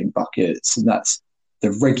two main buckets, and that's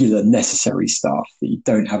the regular necessary stuff that you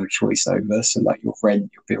don't have a choice over. So like your rent,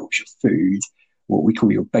 your bills, your food, what we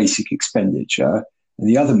call your basic expenditure. And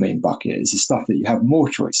the other main bucket is the stuff that you have more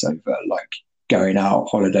choice over, like going out,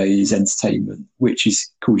 holidays, entertainment, which is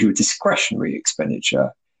called your discretionary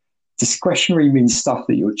expenditure. Discretionary means stuff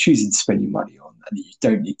that you're choosing to spend your money on and that you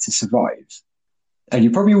don't need to survive. And you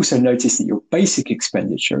probably also notice that your basic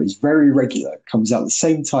expenditure is very regular, comes out at the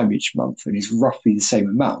same time each month and is roughly the same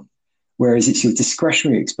amount. Whereas it's your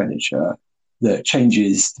discretionary expenditure that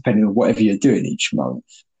changes depending on whatever you're doing each month.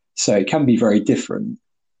 So it can be very different.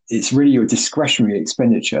 It's really your discretionary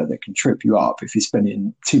expenditure that can trip you up if you're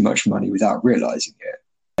spending too much money without realizing it.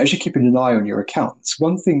 As you're keeping an eye on your accounts,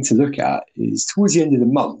 one thing to look at is towards the end of the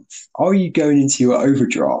month, are you going into your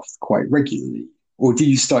overdraft quite regularly? Or do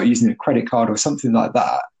you start using a credit card or something like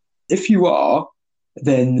that? If you are,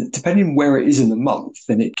 then depending on where it is in the month,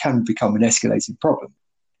 then it can become an escalating problem.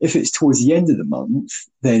 If it's towards the end of the month,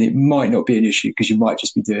 then it might not be an issue because you might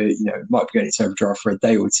just be might be going into overdraft for a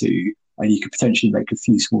day or two, and you could potentially make a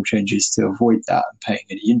few small changes to avoid that and paying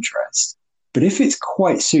any interest. But if it's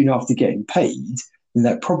quite soon after getting paid, then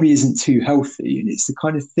that probably isn't too healthy, and it's the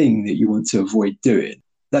kind of thing that you want to avoid doing.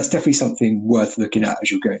 That's definitely something worth looking at as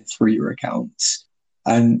you're going through your accounts.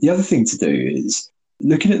 And the other thing to do is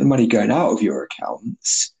looking at the money going out of your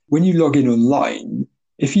accounts. When you log in online,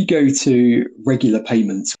 if you go to regular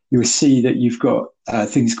payments, you'll see that you've got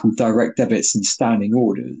things called direct debits and standing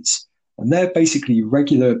orders. And they're basically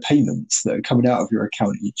regular payments that are coming out of your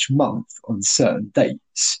account each month on certain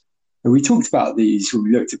dates. And we talked about these when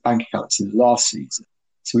we looked at bank accounts in the last season,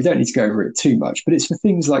 so we don't need to go over it too much, but it's for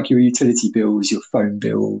things like your utility bills, your phone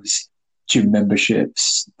bills, gym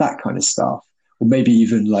memberships, that kind of stuff, or maybe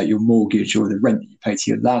even like your mortgage or the rent that you pay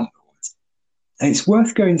to your landlord. And it's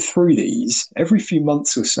worth going through these every few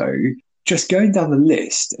months or so, just going down the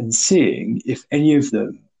list and seeing if any of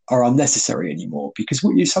them are unnecessary anymore. Because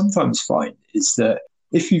what you sometimes find is that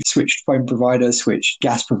if you've switched phone provider, switched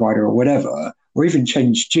gas provider or whatever, or even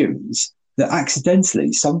changed gyms, that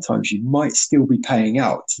accidentally sometimes you might still be paying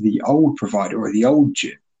out to the old provider or the old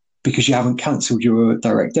gym because you haven't cancelled your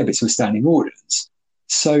direct debits or standing orders.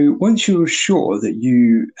 So once you're sure that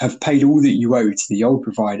you have paid all that you owe to the old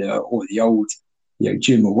provider or the old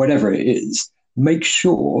gym or whatever it is, make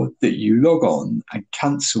sure that you log on and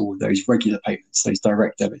cancel those regular payments, those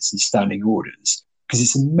direct debits and standing orders. Because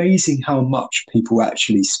it's amazing how much people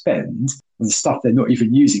actually spend on the stuff they're not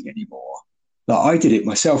even using anymore. Like I did it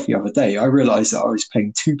myself the other day. I realised that I was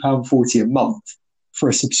paying £2.40 a month for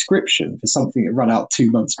a subscription for something that ran out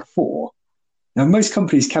 2 months before. Now, most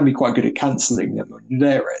companies can be quite good at cancelling them on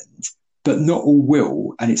their end, but not all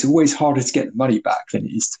will. And it's always harder to get the money back than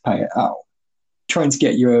it is to pay it out. Trying to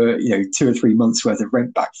get your 2 or 3 months worth of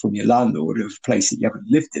rent back from your landlord of a place that you haven't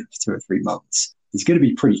lived in for 2 or 3 months is going to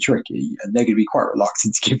be pretty tricky, and they're going to be quite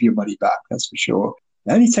reluctant to give you money back, that's for sure.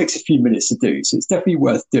 It only takes a few minutes to do, so it's definitely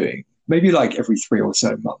worth doing, maybe like every 3 or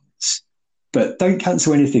so months. But don't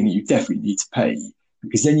cancel anything that you definitely need to pay,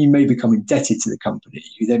 because then you may become indebted to the company,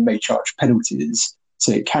 who then may charge penalties,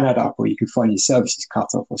 so it can add up, or you could find your services cut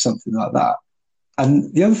off or something like that.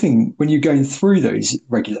 And the other thing, when you're going through those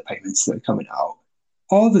regular payments that are coming out,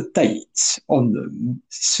 are the dates on them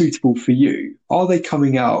suitable for you? Are they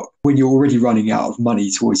coming out when you're already running out of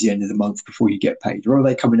money towards the end of the month before you get paid? Or are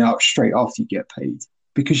they coming out straight after you get paid?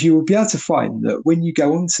 Because you will be able to find that when you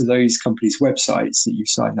go onto those companies' websites that you've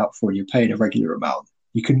signed up for and you're paying a regular amount,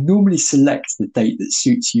 you can normally select the date that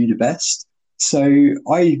suits you the best. So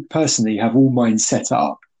I personally have all mine set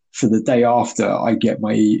up for the day after I get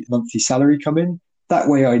my monthly salary come in. That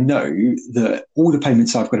way I know that all the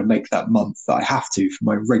payments I've got to make that month that I have to for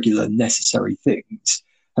my regular necessary things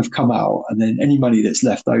have come out, and then any money that's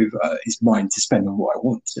left over is mine to spend on what I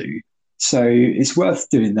want to. So it's worth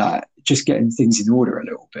doing that, just getting things in order a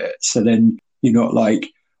little bit. So then you're not like,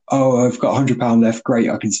 oh, I've got £100 left, great,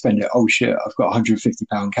 I can spend it. Oh shit, I've got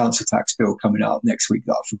 £150 council tax bill coming up next week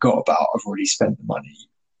that I forgot about. I've already spent the money.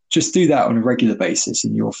 Just do that on a regular basis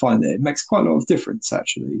and you'll find that it makes quite a lot of difference,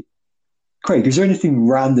 actually. Craig, is there anything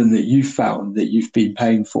random that you've found that you've been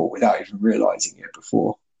paying for without even realising it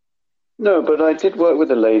before? No, but I did work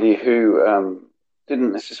with a lady who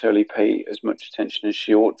didn't necessarily pay as much attention as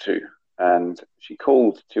she ought to. And she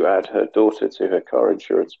called to add her daughter to her car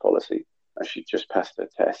insurance policy as she just passed her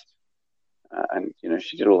test. And,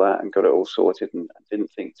 she did all that and got it all sorted and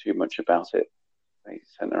didn't think too much about it. They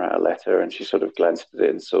sent her out a letter and she sort of glanced at it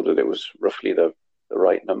and saw that it was roughly the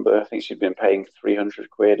right number. I think she'd been paying 300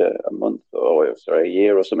 quid a month a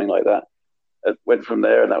year or something like that. It went from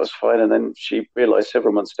there and that was fine. And then she realized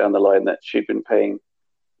several months down the line that she'd been paying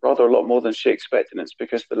rather a lot more than she expected. And it's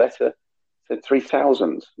because the letter said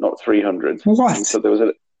 3,000, not 300. What? And so there was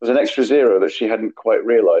an extra zero that she hadn't quite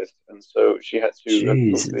realized. And so she had to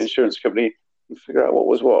talk to the insurance company and figure out what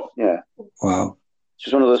was what. Yeah. Wow.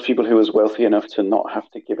 She's one of those people who was wealthy enough to not have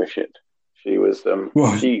to give a shit. She was.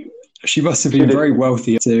 She must have been very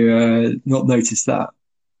wealthy to not notice that.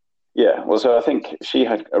 Yeah. Well, so I think she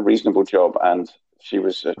had a reasonable job, and she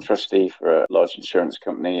was a trustee for a large insurance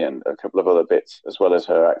company and a couple of other bits, as well as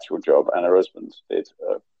her actual job. And her husband did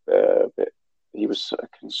a bit. He was a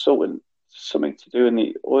consultant, something to do in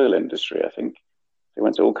the oil industry, I think. They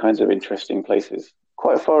went to all kinds of interesting places,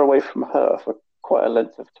 quite far away from her for quite a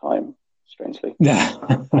length of time. Strangely. Yeah.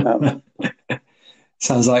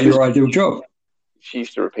 Sounds like your ideal job. She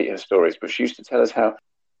used to repeat her stories, but she used to tell us how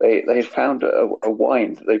they had found a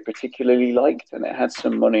wine that they particularly liked, and it had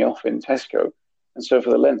some money off in Tesco. And so for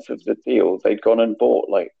the length of the deal, they'd gone and bought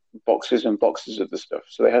like boxes and boxes of the stuff.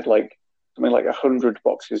 So they had like something like 100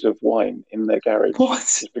 boxes of wine in their garage. What?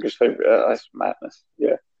 Just because that's madness.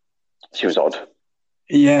 Yeah. She was odd.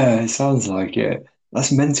 Yeah, it sounds like it.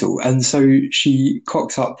 That's mental. And so she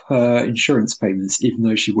cocked up her insurance payments, even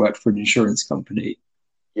though she worked for an insurance company.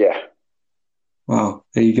 Yeah. Wow.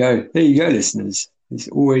 There you go. There you go, listeners. It's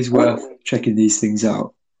always worth checking these things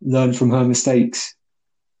out. Learn from her mistakes.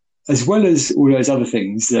 As well as all those other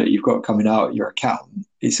things that you've got coming out of your account,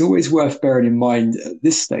 it's always worth bearing in mind at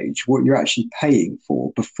this stage what you're actually paying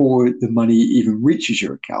for before the money even reaches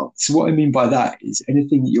your account. So what I mean by that is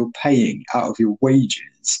anything that you're paying out of your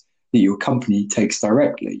wages that your company takes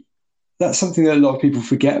directly. That's something that a lot of people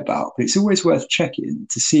forget about, but it's always worth checking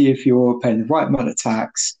to see if you're paying the right amount of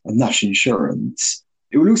tax and national insurance.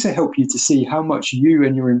 It will also help you to see how much you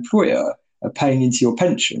and your employer are paying into your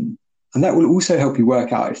pension, and that will also help you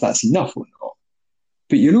work out if that's enough or not.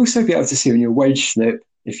 But you'll also be able to see on your wage slip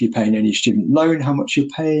if you're paying any student loan, how much you're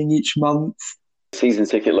paying each month. Season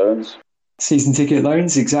ticket loans. Season ticket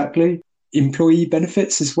loans, exactly. Employee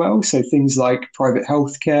benefits as well. So things like private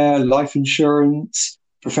healthcare, life insurance,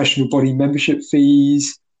 professional body membership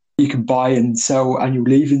fees. You can buy and sell annual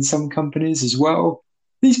leave in some companies as well.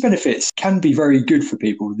 These benefits can be very good for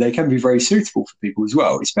people. They can be very suitable for people as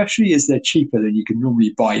well, especially as they're cheaper than you can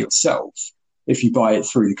normally buy yourself if you buy it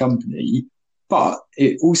through the company. But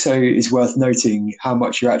it also is worth noting how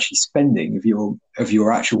much you're actually spending of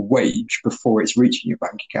your actual wage before it's reaching your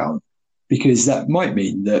bank account. Because that might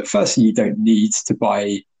mean that firstly, you don't need to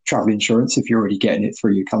buy travel insurance if you're already getting it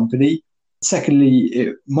through your company. Secondly,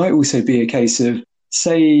 it might also be a case of,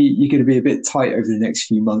 say you're going to be a bit tight over the next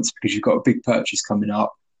few months because you've got a big purchase coming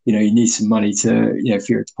up. You need some money to,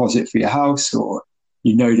 for your deposit for your house, or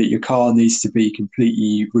that your car needs to be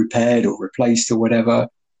completely repaired or replaced or whatever.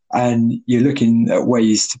 And you're looking at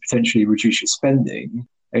ways to potentially reduce your spending.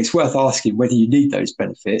 It's worth asking whether you need those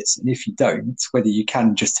benefits. And if you don't, whether you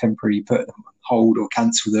can just temporarily put them on hold or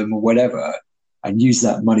cancel them or whatever, and use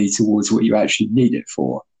that money towards what you actually need it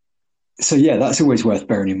for. So yeah, that's always worth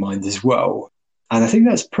bearing in mind as well. And I think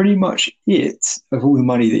that's pretty much it of all the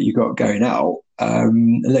money that you got going out,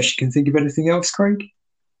 unless you can think of anything else, Craig?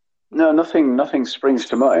 No, nothing springs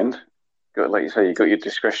to mind. Like you say, you've got your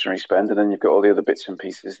discretionary spend, and then you've got all the other bits and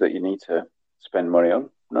pieces that you need to spend money on.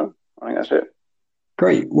 No, I think that's it.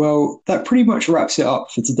 Great. Well, that pretty much wraps it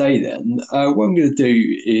up for today then. What I'm going to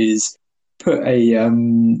do is put a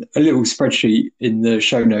little spreadsheet in the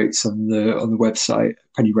show notes on the website,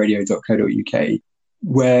 pennyradio.co.uk,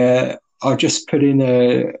 where I'll just put in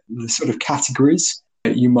the sort of categories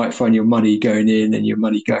you might find your money going in and your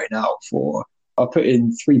money going out for. I'll put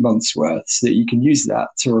in 3 months worth so that you can use that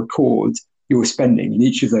to record your spending in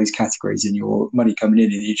each of those categories and your money coming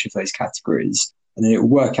in each of those categories. And then it will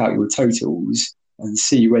work out your totals and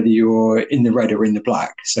see whether you're in the red or in the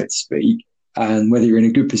black, so to speak, and whether you're in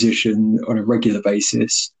a good position on a regular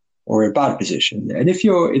basis or a bad position. And if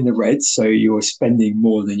you're in the red, so you're spending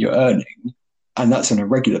more than you're earning, and that's on a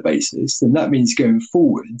regular basis, then that means going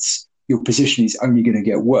forwards, your position is only going to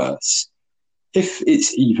get worse. If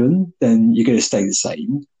it's even, then you're going to stay the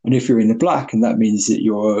same. And if you're in the black, and that means that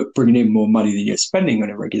you're bringing in more money than you're spending on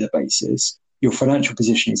a regular basis, your financial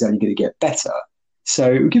position is only going to get better.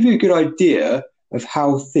 So it will give you a good idea of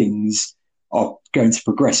how things are going to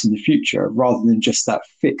progress in the future, rather than just that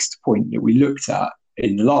fixed point that we looked at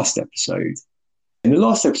in the last episode. In the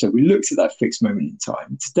last episode, we looked at that fixed moment in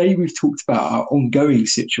time. Today, we've talked about our ongoing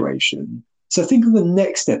situation. So I think on the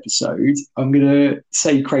next episode, I'm going to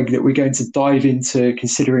say, Craig, that we're going to dive into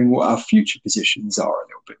considering what our future positions are a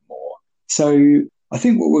little bit more. So I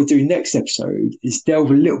think what we'll do next episode is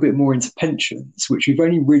delve a little bit more into pensions, which we've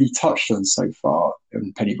only really touched on so far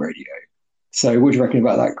on Penny Radio. So what do you reckon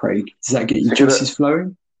about that, Craig? Does that get your juices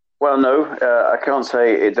flowing? Well, no, I can't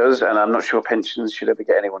say it does, and I'm not sure pensions should ever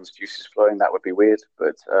get anyone's juices flowing. That would be weird.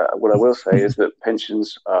 But what I will say is that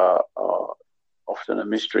pensions are often a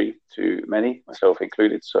mystery to many, myself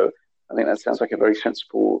included. So I think that sounds like a very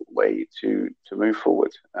sensible way to move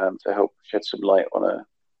forward, to help shed some light on not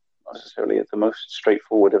necessarily the most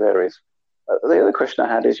straightforward of areas. The other question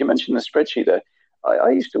I had is, you mentioned the spreadsheet there. I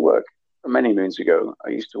used to work many moons ago. I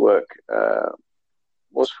used to work,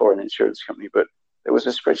 was for an insurance company, but there was a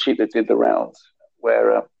spreadsheet that did the rounds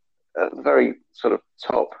where at the very sort of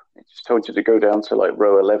top, it just told you to go down to like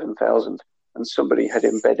row 11,000, and somebody had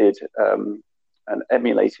embedded an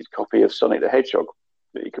emulated copy of Sonic the Hedgehog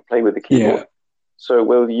that you could play with the keyboard. Yeah. So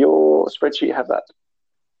will your spreadsheet have that?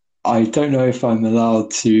 I don't know if I'm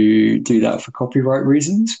allowed to do that for copyright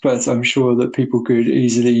reasons, but I'm sure that people could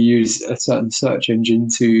easily use a certain search engine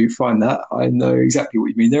to find that. I know exactly what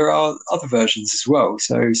you mean. There are other versions as well.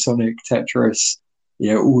 So Sonic, Tetris,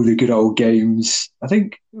 all the good old games. I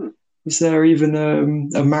think, was there even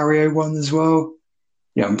a Mario one as well?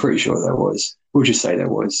 Yeah, I'm pretty sure there was. We'll just say there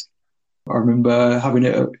was. I remember having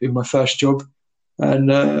it in my first job,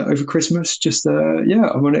 and over Christmas, just,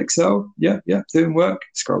 I'm on Excel. Yeah, doing work.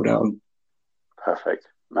 Scroll down. Perfect.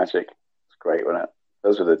 Magic. It's great, wasn't it?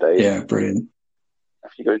 Those were the days. Yeah, brilliant.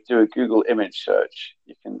 If you go do a Google image search,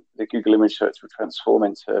 the Google image search will transform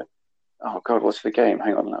into, oh God, what's the game?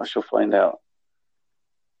 Hang on, I shall find out.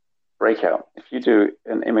 Breakout. If you do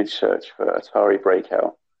an image search for Atari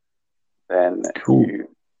Breakout, then you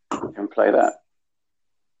can play that.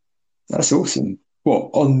 That's awesome. What,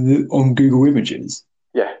 on Google Images?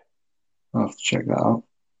 Yeah. I'll have to check that out.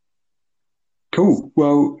 Cool.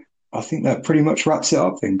 Well, I think that pretty much wraps it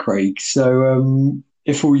up then, Craig. So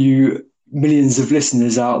if all you millions of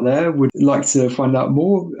listeners out there would like to find out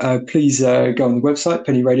more, please go on the website,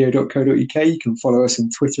 pennyradio.co.uk. You can follow us on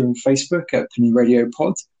Twitter and Facebook at Penny Radio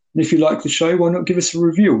Pod. And if you like the show, why not give us a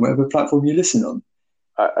review on whatever platform you listen on?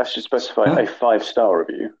 I should specify a 5-star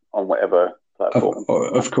review on whatever platform.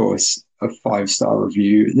 Of course, a 5-star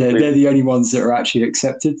review. They're the only ones that are actually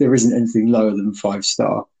accepted. There isn't anything lower than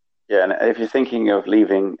 5-star. Yeah, and if you're thinking of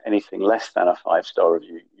leaving anything less than a 5-star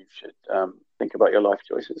review, you should think about your life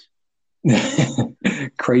choices.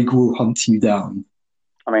 Craig will hunt you down.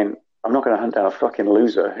 I mean, I'm not going to hunt down a fucking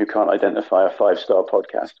loser who can't identify a 5-star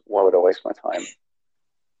podcast. Why would I waste my time?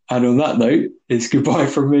 And on that note, it's goodbye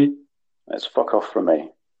from me. It's fuck off from me.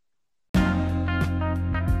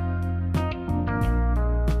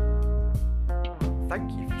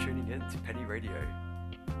 Thank you for tuning in to Penny Radio.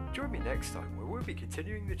 Join me next time where we'll be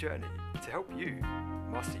continuing the journey to help you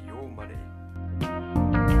master your money.